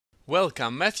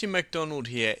Welcome, Matthew McDonald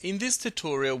here. In this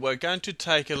tutorial we're going to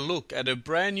take a look at a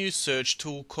brand new search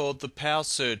tool called the Power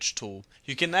Search tool.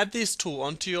 You can add this tool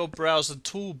onto your browser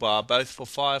toolbar both for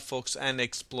Firefox and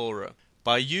Explorer.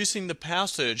 By using the Power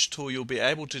Search tool you'll be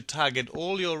able to target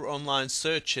all your online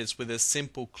searches with a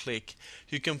simple click.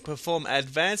 You can perform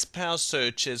advanced Power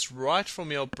searches right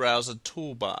from your browser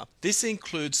toolbar. This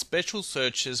includes special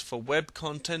searches for web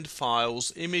content,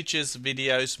 files, images,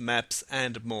 videos, maps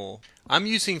and more. I'm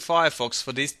using Firefox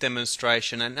for this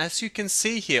demonstration, and as you can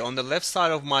see here on the left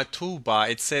side of my toolbar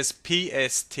it says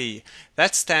PST.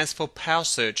 That stands for Power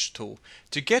Search tool.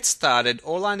 To get started,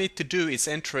 all I need to do is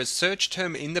enter a search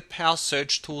term in the Power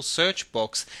Search tool search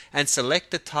box and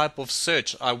select the type of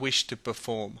search I wish to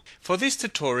perform. For this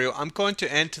tutorial I'm going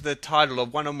to enter the title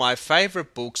of one of my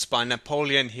favorite books by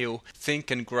Napoleon Hill,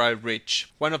 Think and Grow Rich,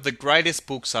 one of the greatest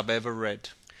books I've ever read.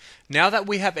 Now that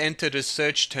we have entered a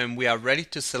search term, we are ready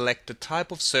to select the type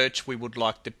of search we would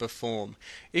like to perform.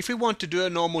 If we want to do a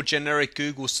normal generic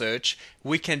Google search,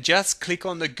 we can just click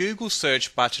on the Google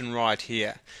search button right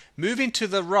here. Moving to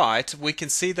the right, we can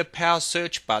see the Power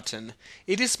Search button.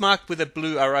 It is marked with a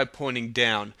blue arrow pointing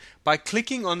down. By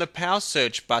clicking on the Power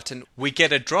Search button, we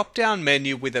get a drop-down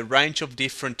menu with a range of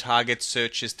different target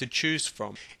searches to choose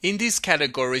from. In these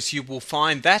categories, you will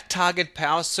find that target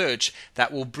Power Search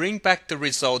that will bring back the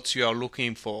results you are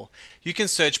looking for. You can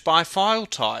search by file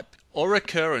type or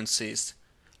occurrences.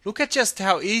 Look at just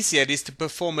how easy it is to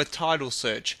perform a title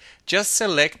search. Just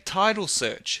select Title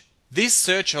Search. This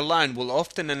search alone will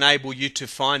often enable you to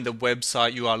find the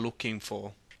website you are looking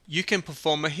for. You can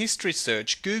perform a history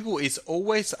search. Google is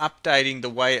always updating the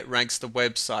way it ranks the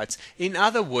websites. In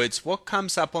other words, what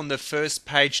comes up on the first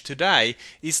page today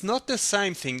is not the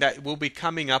same thing that will be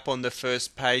coming up on the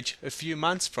first page a few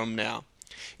months from now.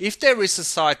 If there is a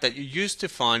site that you used to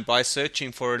find by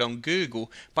searching for it on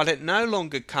Google, but it no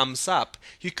longer comes up,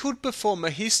 you could perform a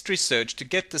history search to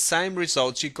get the same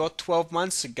results you got 12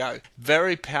 months ago.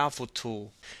 Very powerful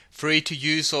tool. Free to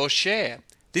use or share.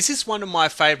 This is one of my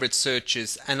favorite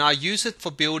searches, and I use it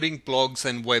for building blogs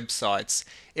and websites.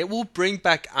 It will bring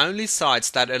back only sites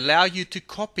that allow you to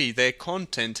copy their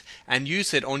content and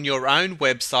use it on your own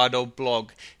website or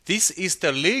blog. This is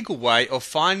the legal way of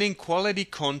finding quality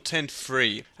content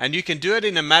free, and you can do it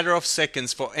in a matter of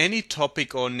seconds for any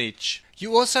topic or niche.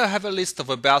 You also have a list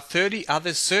of about 30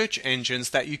 other search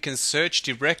engines that you can search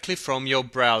directly from your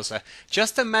browser.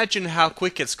 Just imagine how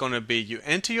quick it's going to be. You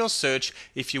enter your search.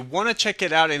 If you want to check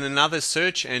it out in another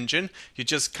search engine, you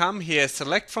just come here,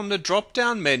 select from the drop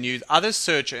down menu other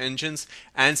search engines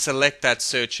and select that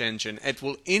search engine. It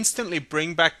will instantly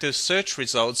bring back the search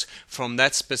results from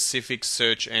that specific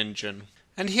search engine.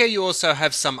 And here you also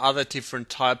have some other different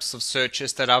types of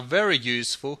searches that are very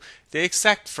useful. The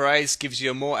exact phrase gives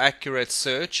you a more accurate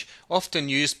search, often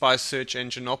used by search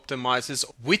engine optimizers.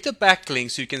 With the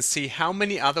backlinks you can see how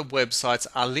many other websites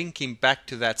are linking back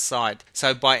to that site.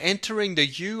 So by entering the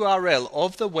URL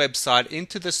of the website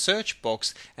into the search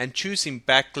box and choosing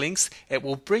backlinks, it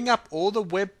will bring up all the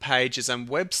web pages and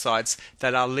websites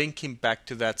that are linking back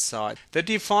to that site. The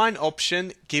define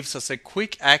option gives us a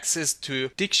quick access to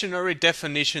dictionary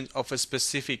definition of a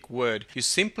specific word. You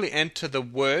simply enter the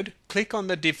word, click on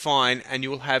the define, and you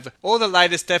will have all the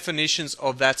latest definitions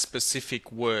of that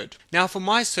specific word. Now for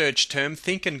my search term,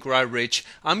 Think and Grow Rich,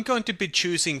 I'm going to be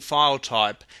choosing file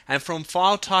type, and from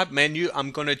file type menu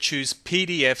I'm going to choose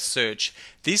PDF search.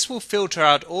 This will filter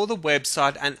out all the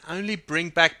website and only bring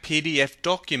back PDF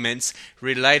documents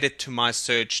related to my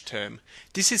search term.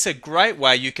 This is a great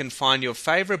way you can find your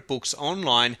favorite books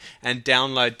online and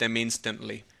download them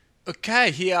instantly.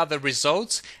 Okay, here are the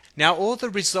results. Now all the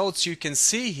results you can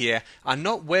see here are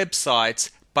not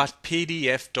websites but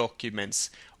PDF documents.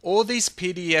 All these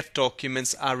PDF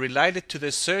documents are related to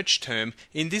the search term,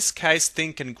 in this case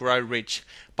Think and Grow Rich.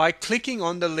 By clicking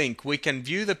on the link we can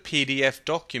view the PDF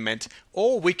document,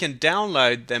 or we can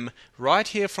download them right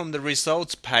here from the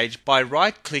results page by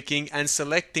right clicking and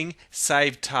selecting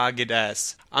Save Target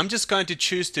As. I'm just going to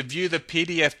choose to view the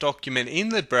PDF document in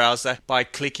the browser by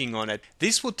clicking on it.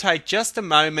 This will take just a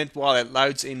moment while it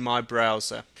loads in my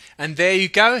browser. And there you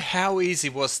go. How easy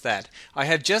was that? I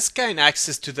have just gained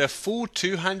access to the full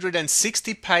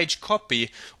 260 page copy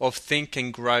of Think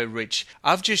and Grow Rich.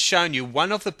 I've just shown you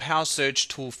one of the Power Search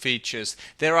tool features.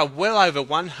 There are well over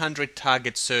 100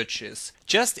 target searches.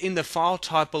 Just in the file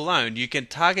type alone, you can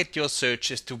target your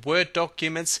searches to Word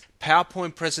documents,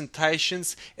 PowerPoint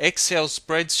presentations, Excel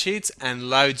spreadsheets, and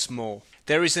loads more.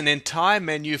 There is an entire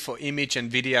menu for image and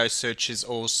video searches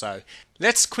also.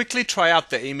 Let's quickly try out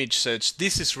the image search.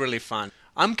 This is really fun.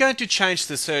 I'm going to change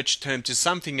the search term to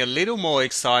something a little more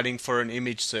exciting for an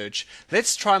image search.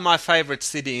 Let's try my favorite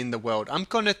city in the world. I'm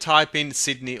going to type in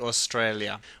Sydney,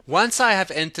 Australia. Once I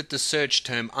have entered the search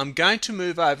term, I'm going to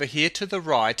move over here to the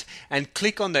right and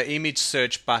click on the image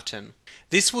search button.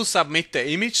 This will submit the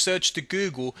image search to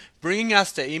Google, bringing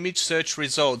us the image search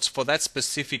results for that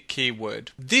specific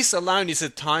keyword. This alone is a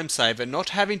time saver, not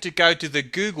having to go to the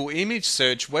Google image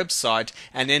search website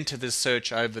and enter the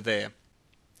search over there.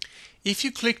 If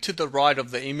you click to the right of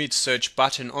the image search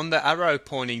button on the arrow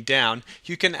pointing down,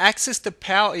 you can access the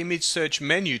Power Image Search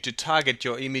menu to target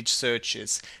your image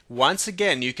searches. Once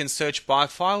again, you can search by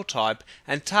file type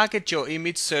and target your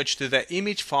image search to the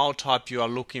image file type you are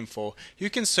looking for. You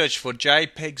can search for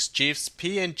JPEGs, GIFs,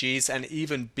 PNGs and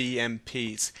even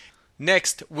BMPs.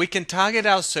 Next, we can target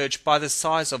our search by the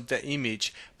size of the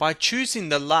image. By choosing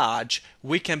the large,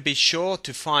 we can be sure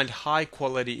to find high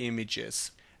quality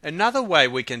images. Another way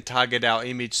we can target our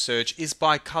image search is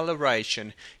by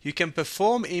coloration. You can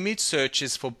perform image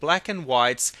searches for black and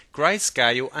whites,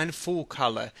 grayscale and full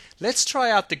color. Let's try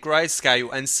out the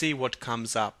grayscale and see what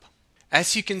comes up.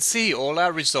 As you can see, all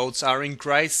our results are in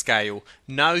grayscale,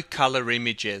 no color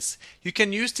images. You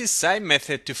can use this same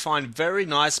method to find very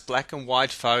nice black and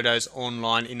white photos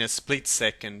online in a split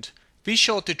second. Be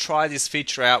sure to try this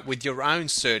feature out with your own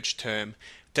search term.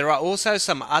 There are also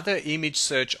some other image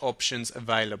search options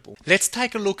available. Let's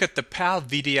take a look at the Power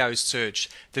Video Search.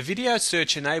 The video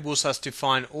search enables us to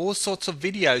find all sorts of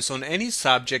videos on any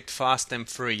subject fast and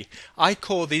free. I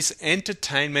call this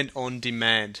entertainment on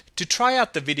demand. To try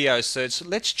out the video search,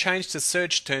 let's change the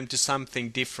search term to something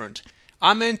different.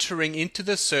 I'm entering into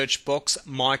the search box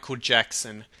Michael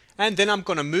Jackson. And then I'm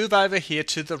going to move over here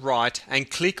to the right and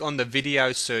click on the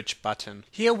video search button.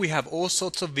 Here we have all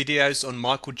sorts of videos on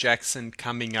Michael Jackson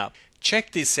coming up.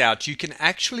 Check this out, you can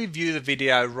actually view the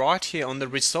video right here on the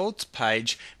results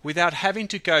page without having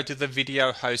to go to the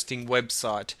video hosting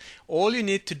website. All you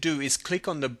need to do is click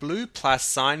on the blue plus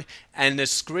sign and the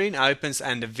screen opens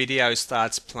and the video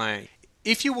starts playing.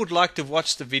 If you would like to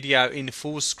watch the video in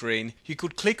full screen, you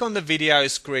could click on the video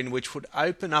screen, which would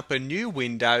open up a new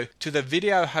window to the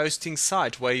video hosting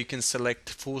site where you can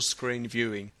select full screen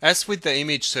viewing. As with the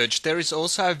image search, there is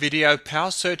also a video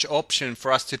power search option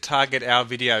for us to target our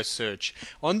video search.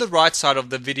 On the right side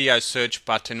of the video search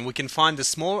button, we can find the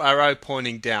small arrow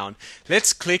pointing down.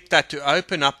 Let's click that to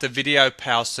open up the video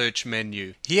power search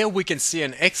menu. Here we can see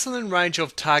an excellent range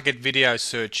of target video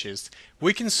searches.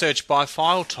 We can search by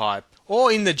file type. Or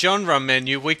in the genre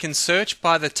menu, we can search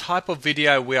by the type of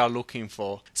video we are looking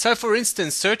for. So for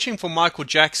instance, searching for Michael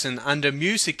Jackson under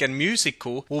music and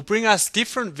musical will bring us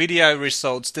different video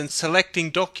results than selecting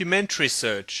documentary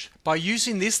search. By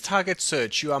using this target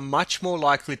search, you are much more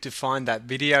likely to find that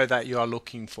video that you are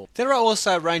looking for. There are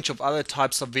also a range of other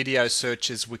types of video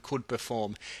searches we could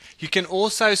perform. You can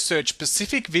also search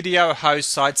specific video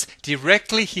host sites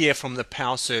directly here from the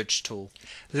Power Search tool.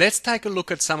 Let's take a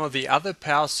look at some of the other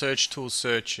Power Search tool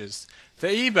searches. The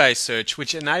eBay search,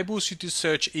 which enables you to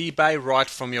search eBay right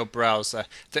from your browser.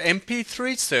 The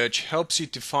MP3 search helps you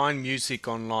to find music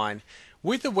online.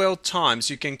 With the World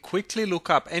Times, you can quickly look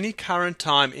up any current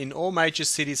time in all major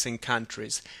cities and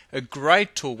countries. A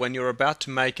great tool when you're about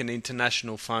to make an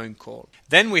international phone call.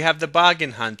 Then we have the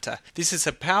Bargain Hunter. This is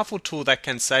a powerful tool that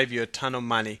can save you a ton of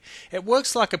money. It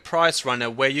works like a price runner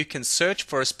where you can search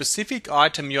for a specific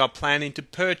item you are planning to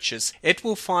purchase. It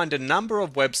will find a number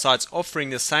of websites offering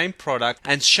the same product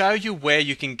and show you where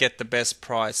you can get the best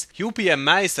price. You'll be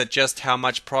amazed at just how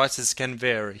much prices can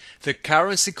vary. The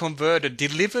Currency Converter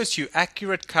delivers you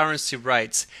accurate currency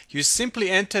rates. You simply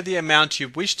enter the amount you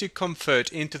wish to convert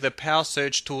into the Power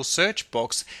Search tool search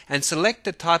box and select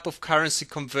the type of currency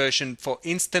conversion for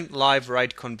instant live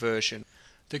rate conversion.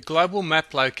 The Global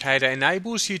Map Locator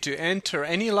enables you to enter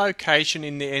any location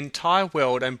in the entire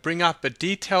world and bring up a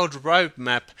detailed road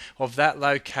map of that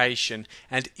location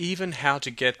and even how to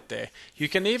get there. You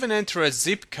can even enter a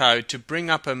zip code to bring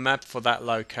up a map for that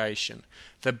location.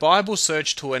 The Bible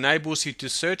Search tool enables you to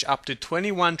search up to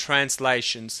 21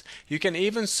 translations. You can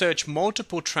even search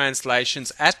multiple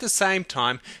translations at the same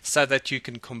time so that you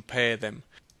can compare them.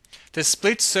 The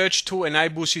Split Search tool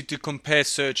enables you to compare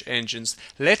search engines.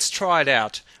 Let's try it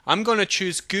out. I'm going to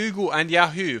choose Google and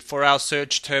Yahoo for our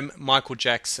search term Michael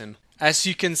Jackson. As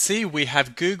you can see, we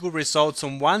have Google results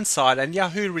on one side and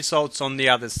Yahoo results on the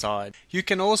other side. You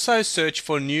can also search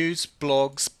for news,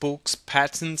 blogs, books,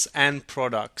 patents and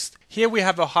products. Here we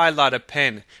have a highlighter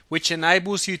pen, which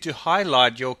enables you to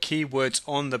highlight your keywords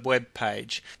on the web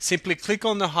page. Simply click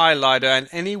on the highlighter and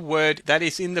any word that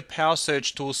is in the Power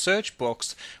Search tool search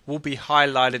box will be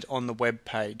highlighted on the web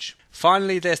page.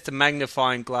 Finally, there's the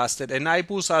magnifying glass that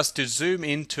enables us to zoom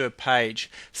into a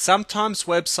page. Sometimes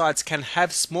websites can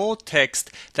have small text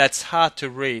that's hard to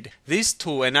read. This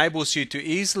tool enables you to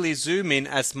easily zoom in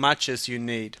as much as you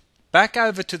need. Back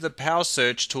over to the Power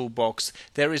Search toolbox,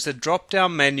 there is a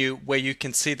drop-down menu where you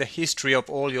can see the history of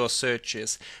all your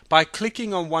searches. By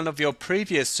clicking on one of your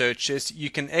previous searches, you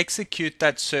can execute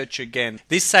that search again.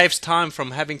 This saves time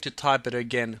from having to type it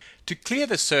again. To clear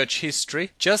the search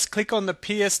history, just click on the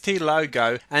PST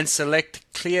logo and select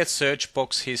Clear Search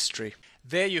Box History.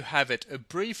 There you have it, a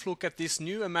brief look at this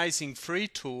new amazing free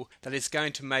tool that is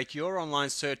going to make your online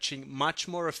searching much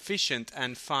more efficient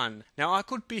and fun. Now, I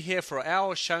could be here for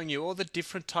hours showing you all the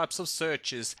different types of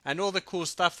searches and all the cool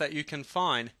stuff that you can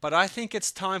find, but I think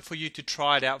it's time for you to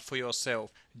try it out for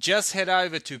yourself. Just head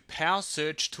over to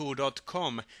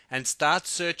powersearchtool.com and start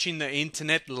searching the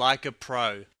internet like a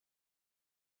pro.